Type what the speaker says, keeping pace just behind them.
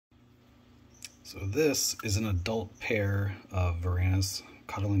So this is an adult pair of Varanus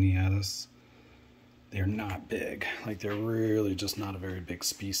caudolineatus. They're not big, like they're really just not a very big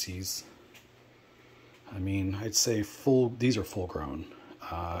species. I mean, I'd say these are full grown,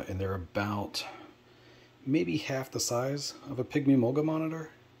 and they're about maybe half the size of a pygmy mulga monitor.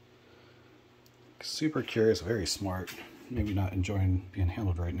 Super curious, very smart. Maybe not enjoying being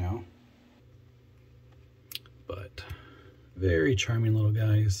handled right now. But very charming little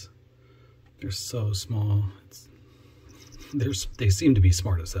guys. They're so small. They seem to be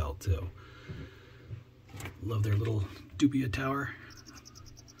smart as hell too. Love their little dubia tower.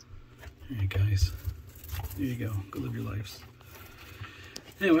 Alright guys, there you go. Go live your lives.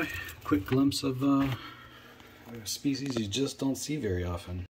 Anyway, quick glimpse of a species you just don't see very often.